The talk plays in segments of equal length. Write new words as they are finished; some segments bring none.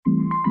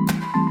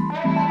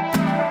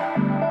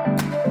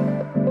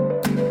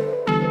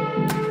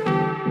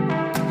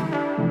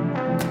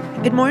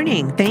Good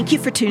morning. Thank you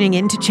for tuning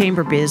in to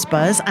Chamber Biz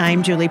Buzz.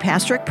 I'm Julie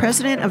Pastry,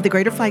 president of the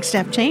Greater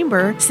Flagstaff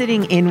Chamber,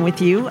 sitting in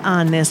with you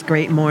on this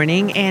great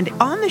morning. And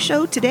on the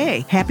show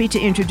today, happy to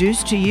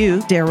introduce to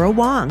you Dara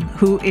Wong,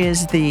 who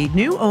is the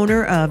new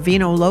owner of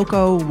Vino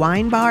Loco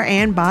wine bar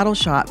and bottle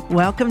shop.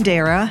 Welcome,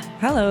 Dara.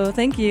 Hello.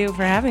 Thank you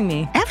for having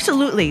me.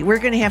 Absolutely. We're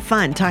going to have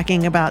fun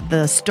talking about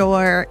the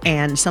store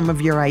and some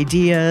of your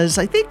ideas.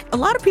 I think a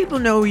lot of people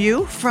know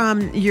you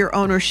from your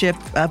ownership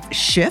of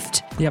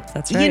Shift. Yep,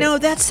 that's right. You know,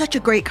 that's such a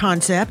great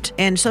concept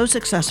and so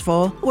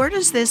successful. Where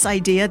does this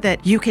idea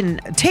that you can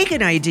take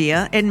an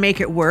idea and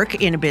make it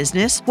work in a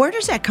business, where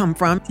does that come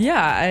from?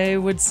 Yeah, I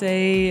would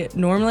say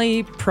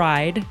normally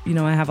pride. You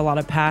know, I have a lot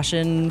of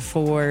passion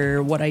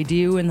for what I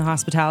do in the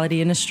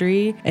hospitality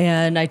industry,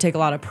 and I take a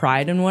lot of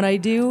pride in what I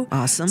do.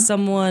 Awesome.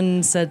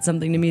 Someone said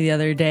something to me the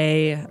other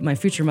day, my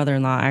future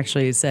mother-in-law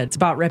actually said, it's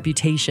about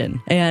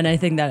reputation. And I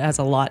think that has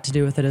a lot to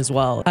do with it as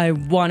well. I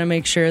want to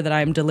make sure that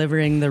I'm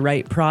delivering the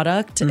right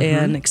product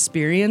and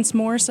experience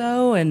more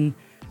so. And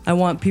I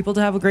want people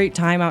to have a great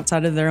time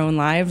outside of their own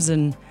lives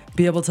and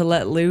be able to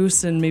let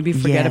loose and maybe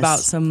forget about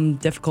some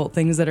difficult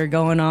things that are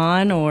going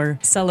on or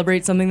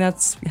celebrate something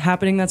that's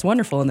happening that's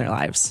wonderful in their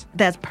lives.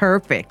 That's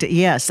perfect.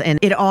 Yes. And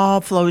it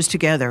all flows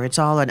together. It's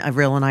all a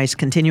real nice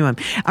continuum.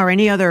 Are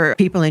any other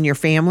people in your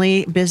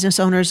family business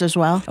owners as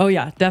well? Oh,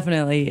 yeah,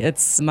 definitely.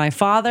 It's my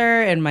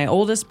father and my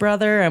oldest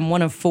brother. I'm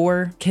one of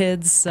 4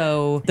 kids.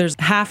 So there's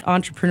half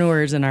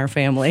entrepreneurs in our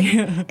family.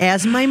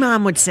 As my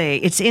mom would say,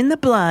 it's in the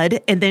blood.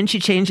 And then she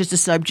changes the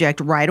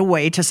subject right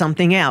away to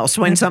something else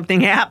when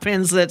something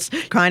happens that's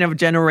kind of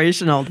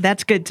generational.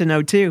 That's good to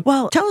know too.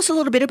 Well, tell us a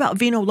little bit about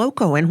Vino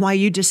Loco and why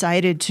you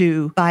decided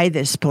to buy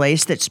this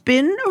place that's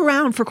been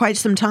around for quite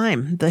some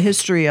time. The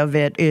history of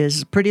it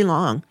is pretty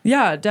long.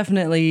 Yeah,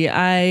 definitely.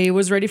 I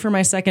was ready for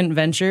my second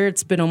venture.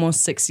 It's been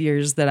almost 6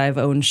 years that I've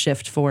owned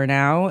Shift for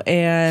now.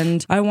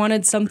 And I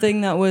wanted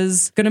something that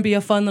was going to be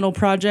a fun little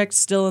project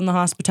still in the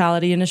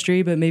hospitality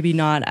industry, but maybe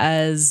not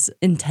as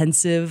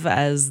intensive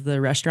as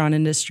the restaurant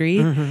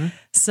industry.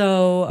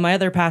 So my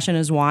other passion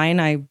is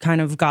wine. I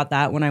kind of got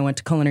that when I went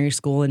to culinary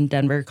school in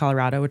Denver,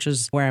 Colorado, which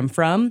is where I'm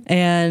from.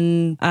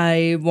 And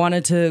I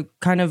wanted to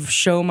kind of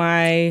show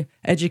my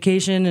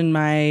education and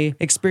my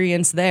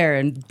experience there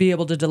and be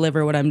able to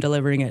deliver what I'm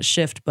delivering at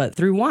Shift, but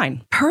through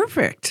wine.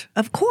 Perfect.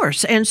 Of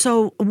course. And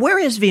so where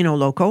is Vino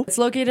Loco? It's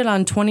located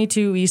on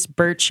 22 East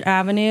Birch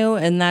Avenue,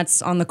 and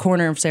that's on the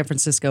corner of San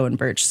Francisco and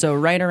Birch. So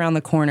right around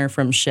the corner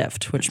from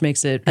Shift, which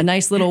makes it a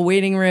nice little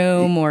waiting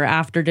room or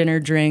after dinner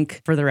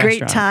drink for the restaurant.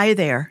 Great tie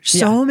there.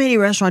 So many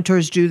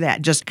restaurateurs do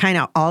that, just kind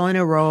of all in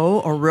a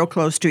row or real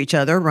close to each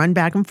other, run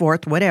back and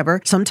forth,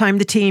 whatever. Sometime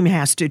the team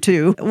has to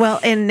too. Well,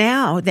 and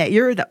now that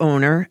you're the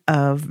owner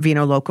of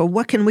Vino Loco,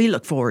 what can we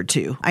look forward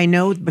to? I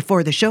know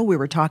before the show we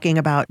were talking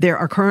about there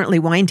are currently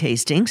wine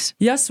tastings.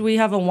 Yes, we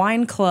have a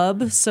wine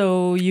club,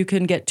 so you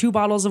can get 2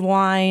 bottles of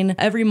wine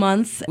every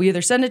month. We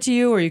either send it to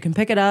you or you can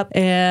pick it up.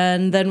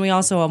 And then we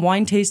also have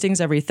wine tastings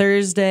every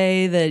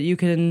Thursday that you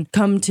can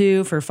come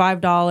to for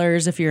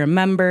 $5 if you're a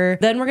member.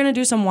 Then we're going to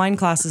do some wine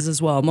classes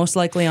as well, most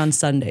likely on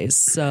Sundays.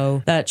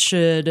 So that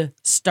should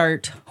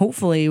start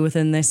hopefully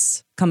within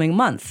this coming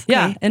month. Okay.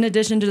 Yeah. In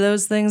addition to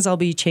those things, I'll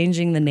be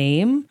changing the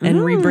name and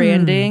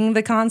rebranding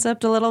the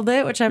concept a little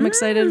bit, which I'm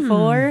excited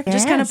for.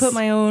 Just kind of put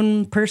my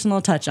own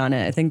personal touch on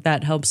it. I think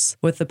that helps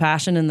with the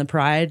passion and the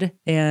pride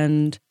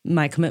and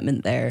my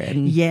commitment there.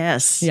 And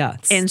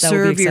and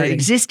serve your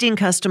existing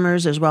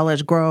customers as well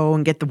as grow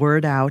and get the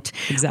word out.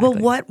 Exactly. Well,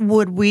 what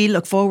would we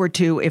look forward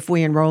to if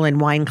we enroll in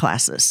wine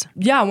classes?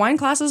 Yeah, wine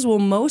classes will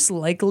most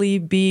likely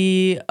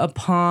be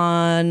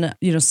upon,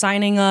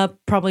 signing up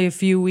probably a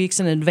few weeks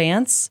in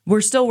advance.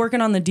 We're still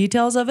working on the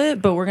details of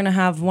it, but we're going to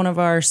have one of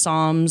our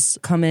somms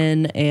come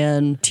in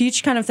and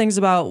teach kind of things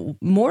about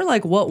more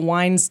like what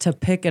wines to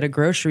pick at a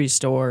grocery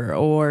store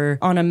or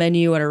on a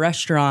menu at a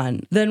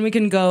restaurant. Then we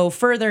can go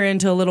further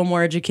into a little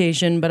more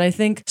education, but I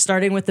think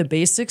starting with the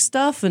basic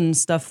stuff and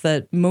stuff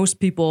that most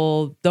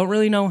people don't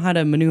really know how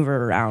to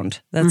maneuver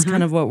around. That's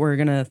kind of what we're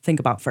going to think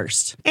about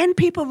first. And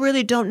people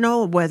really don't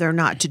know whether or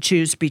not to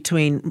choose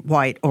between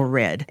white or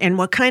red and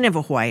what kind of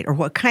a white or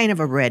what kind of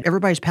a red.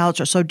 Everybody's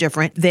palates are so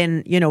different.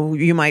 Then,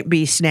 you might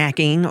be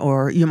snacking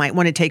or you might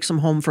want to take some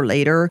home for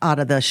later out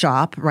of the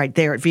shop right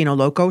there at Vino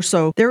Loco.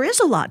 So there is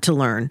a lot to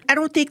learn. I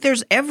don't think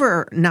there's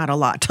ever not a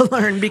lot to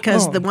learn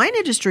because the wine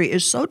industry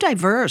is so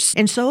diverse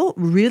and so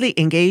really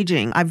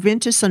engaging. I've been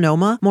to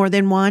Sonoma more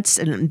than once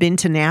and been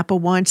to Napa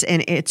once,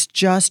 and it's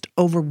just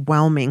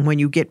overwhelming when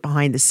you get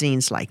behind the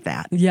scenes like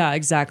that. Yeah,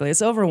 exactly.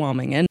 It's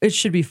overwhelming and it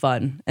should be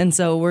fun. And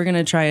so we're going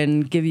to try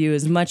and give you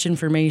as much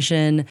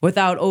information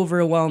without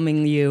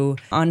overwhelming you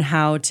on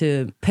how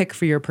to pick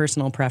for your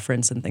personal preference.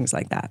 preference and things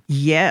like that.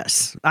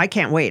 Yes. I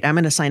can't wait. I'm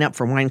going to sign up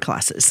for wine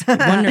classes.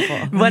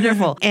 Wonderful.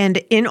 Wonderful. And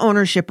in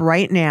ownership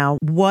right now,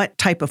 what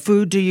type of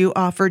food do you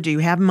offer? Do you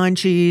have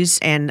munchies?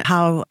 And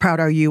how proud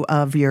are you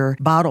of your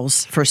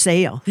bottles for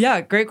sale? Yeah,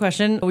 great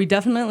question. We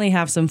definitely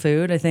have some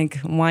food. I think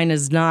wine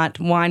is not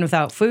wine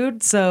without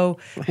food. So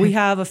we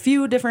have a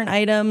few different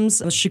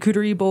items, a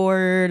charcuterie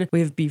board,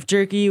 we have beef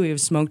jerky, we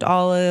have smoked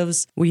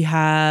olives, we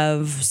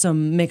have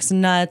some mixed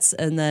nuts,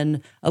 and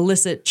then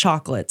illicit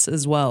chocolates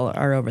as well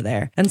are over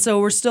there. And so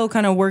we're still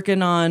kind of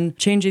working on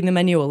changing the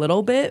menu a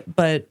little bit,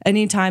 but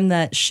anytime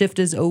that shift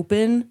is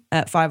open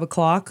at 5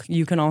 o'clock,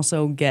 you can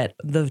also get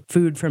the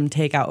food from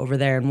takeout over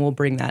there, and we'll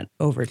bring that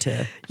over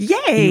to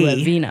you at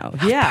Vino.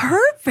 Yeah.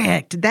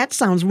 Perfect. That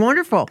sounds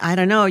wonderful. I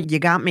don't know. You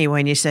got me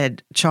when you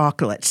said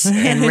chocolates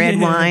and red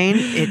wine.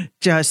 It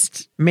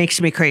just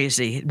makes me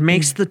crazy. It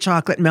makes the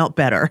chocolate melt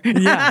better.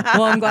 Yeah.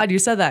 Well, I'm glad you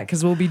said that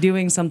because we'll be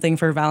doing something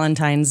for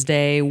Valentine's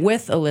Day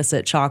with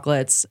illicit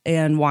chocolates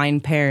and wine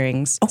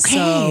pairings. Okay.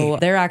 So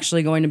they're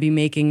actually going to be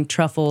making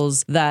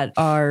truffles that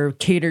are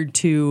catered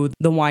to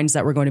the wines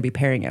that we're going to be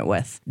pairing it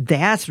with.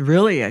 That's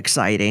really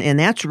exciting. And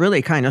that's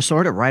really kind of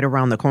sort of right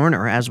around the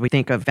corner as we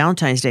think of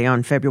Valentine's Day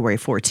on February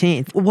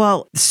 14th.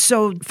 Well,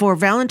 so for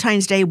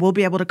Valentine's Day, we'll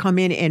be able to come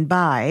in and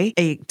buy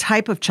a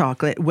type of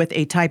chocolate with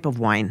a type of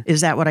wine.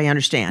 Is that what I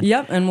understand?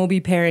 Yep. And we'll be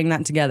pairing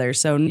that together.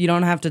 So you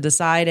don't have to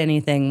decide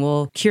anything.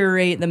 We'll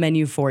curate the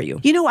menu for you.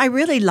 You know, I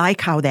really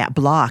like how that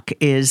block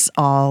is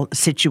all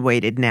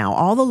situated now.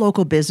 All the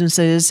local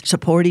businesses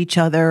support each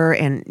other.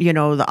 And, you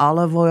know, the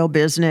olive oil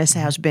business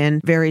has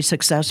been very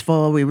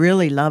successful. We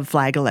really love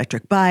Flag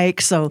Electric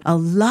Bike. So a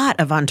lot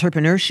of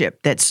entrepreneurship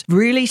that's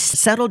really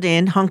settled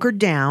in, hunkered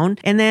down.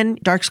 And then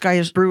Dark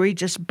Skies Brewery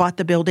just bought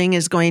the building,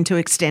 is going to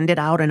extend it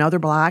out another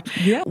block.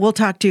 Yeah. We'll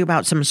talk to you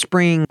about some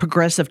spring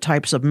progressive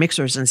types of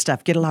mixers and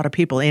stuff. Get a lot of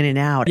people in and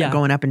out,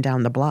 going up and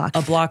down the block.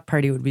 A block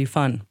party would be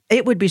fun.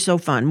 It would be so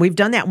fun. We've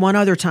done that one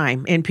other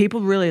time, and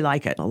people really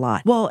like it a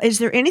lot. Well, is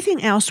there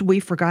anything else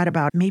we forgot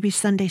about? Maybe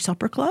Sunday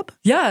Supper Club?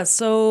 Yeah,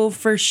 so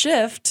for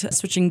Shift,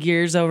 switching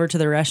gears over to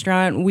the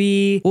restaurant,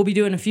 we will be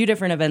doing a few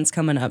different events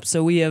coming up.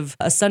 So we have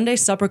a Sunday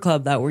Supper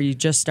Club that we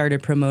just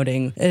started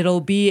promoting.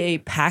 It'll be a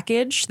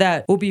package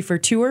that will be for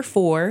 2 or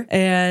 4,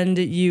 and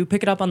you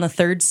pick it up on the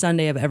 3rd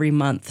Sunday of every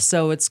month.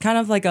 So it's kind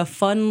of like a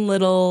fun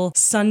little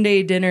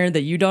Sunday dinner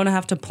that you don't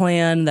have to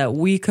plan, that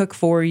we cook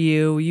for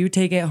you. You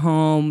take it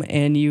home,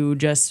 and you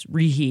just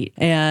reheat.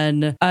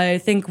 And I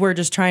think we're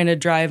just trying to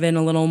drive in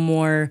a little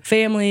more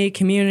family,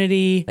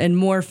 community, and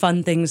more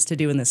fun things to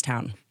do in this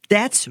town.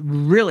 That's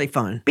really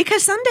fun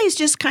because Sunday's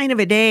just kind of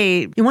a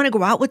day. You want to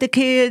go out with the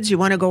kids. You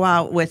want to go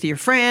out with your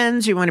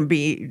friends. You want to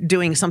be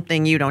doing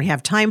something you don't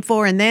have time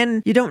for. And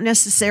then you don't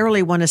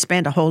necessarily want to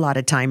spend a whole lot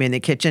of time in the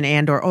kitchen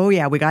or,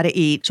 we got to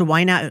eat. So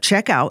why not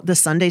check out the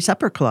Sunday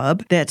Supper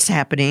Club that's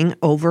happening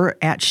over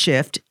at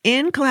Shift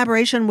in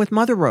collaboration with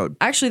Mother Road?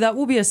 Actually, that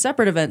will be a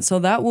separate event. So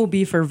that will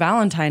be for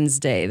Valentine's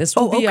Day. This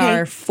will be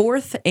our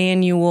 4th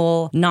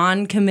annual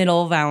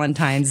non-committal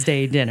Valentine's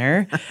Day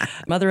dinner.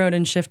 Mother Road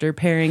and Shift are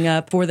pairing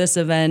up for this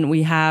event.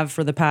 We have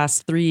for the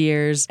past 3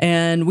 years,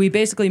 and we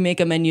basically make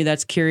a menu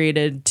that's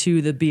curated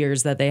to the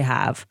beers that they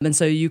have. And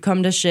so you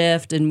come to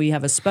Shift and we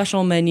have a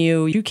special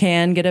menu. You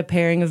can get a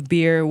pairing of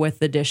beer with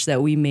the dish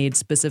that we made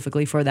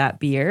specifically for that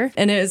beer.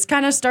 And it's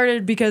kind of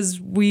started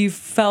because we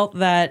felt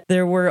that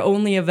there were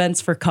only events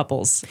for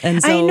couples.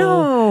 And so I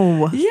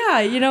know.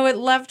 Yeah, it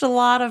left a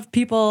lot of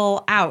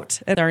people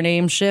out. At our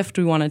name Shift,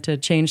 we wanted to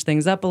change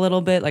things up a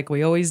little bit like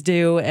we always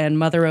do, and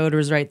Mother Road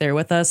was right there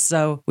with us.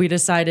 So we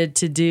decided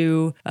to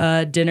do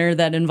a dinner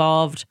that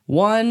involved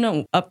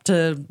 1 up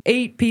to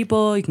 8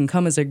 people. You can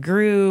come as a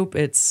group.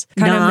 It's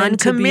kind of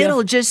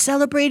non-committal, just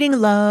celebrating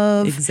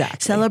love. Exactly.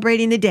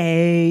 Celebrating the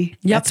day.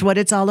 Yep. That's what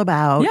it's all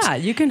about. Yeah,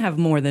 you can have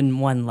more than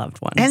one loved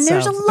one. And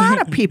there's a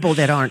lot of people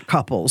that aren't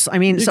couples. I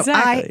mean, exactly. So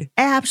I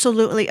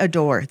absolutely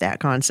adore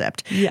that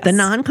concept. Yes. The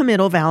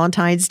non-committal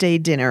Valentine's Day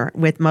dinner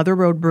with Mother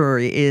Road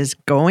Brewery is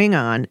going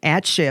on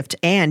at Shift.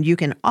 And you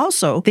can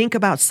also think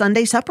about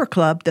Sunday Supper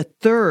Club, the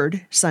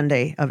 3rd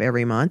Sunday of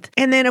every month.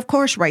 And then, of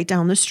course, right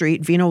down the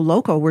street, Vino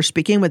Loco, we're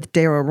speaking with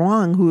Dara,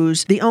 Wong,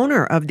 who's the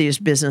owner of these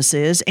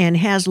businesses and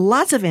has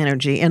lots of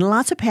energy and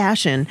lots of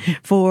passion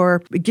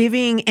for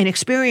giving an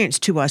experience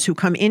to us who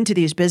come into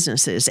these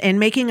businesses and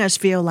making us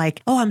feel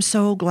like, I'm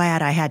so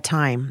glad I had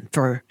time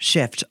for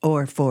Shift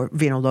or for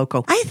Vino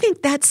Loco. I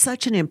think that's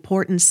such an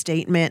important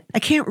statement. I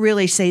can't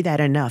really say that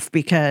enough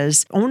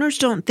because owners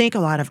don't think a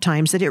lot of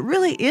times that it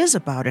really is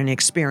about an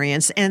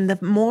experience, and the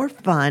more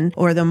fun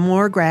or the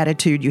more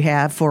gratitude you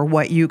have for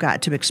what you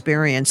got to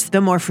experience,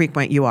 the more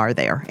frequent you are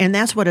there. And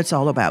that's what it's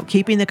all about,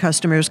 keeping the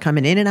customers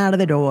coming in and out of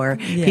the door,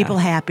 people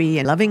happy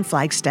and loving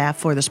Flagstaff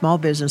for the small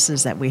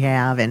businesses that we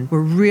have. And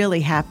we're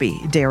really happy,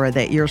 Dara,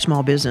 that you're a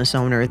small business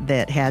owner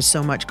that has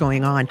so much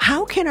going on.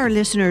 How can our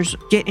listeners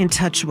get in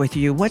touch with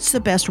you? What's the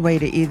best way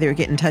to either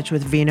get in touch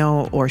with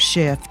Vino or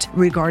Shift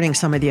regarding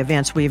some of the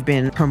events we've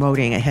been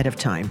promoting ahead of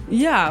time?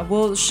 Yeah,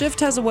 well, Shift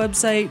has a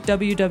website,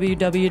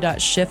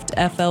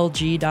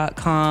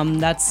 www.shiftflg.com.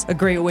 That's a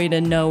great way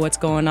to know what's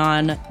going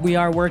on. We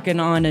are working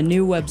on a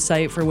new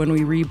website for when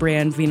we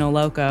rebrand Vino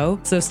Loco,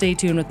 so stay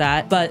tuned with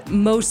that. But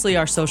mostly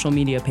our social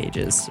media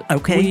pages.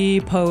 Okay.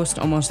 We post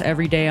almost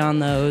every day on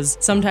those.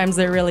 Sometimes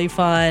they're really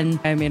fun.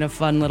 I made a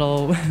fun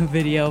little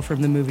video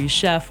from the movie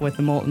Chef with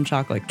the molten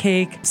chocolate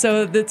cake.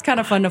 So it's kind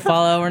of fun to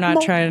follow. We're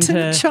not trying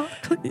to...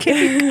 chocolate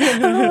cake.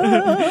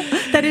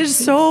 That is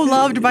so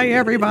loved by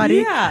everybody.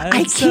 Yeah.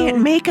 I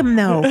can't make them,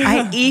 though.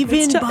 I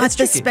even bought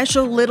the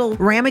special little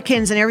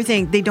ramekins and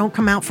everything. They don't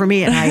come out for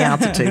me at high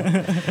altitude.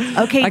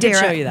 Okay, I Dara,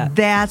 can show you that.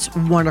 That's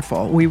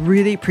wonderful. We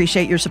really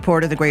appreciate your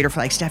support of the Greater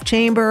Flagstaff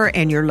Chamber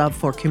and your love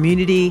for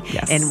community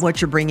and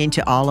what you're bringing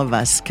to all of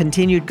us.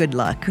 Continued good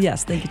luck.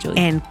 Yes, thank you, Julie.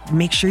 And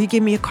make sure you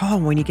give me a call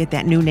when you get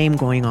that new name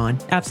going on.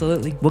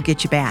 Absolutely. We'll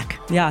get you back.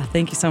 Yeah,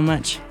 thank you so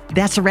much.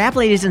 That's a wrap,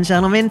 ladies and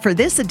gentlemen, for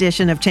this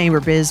edition of Chamber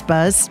Biz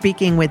Buzz,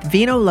 speaking with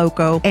Vino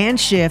Loco and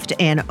Shift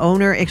and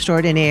owner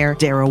extraordinaire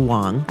Dara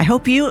Wong. I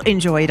hope you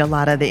enjoyed a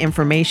lot of the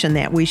information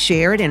that we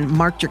shared and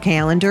marked your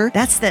calendar.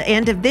 That's the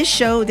end of this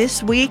show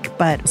this week,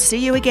 but see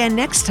you again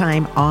next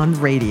time on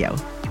radio.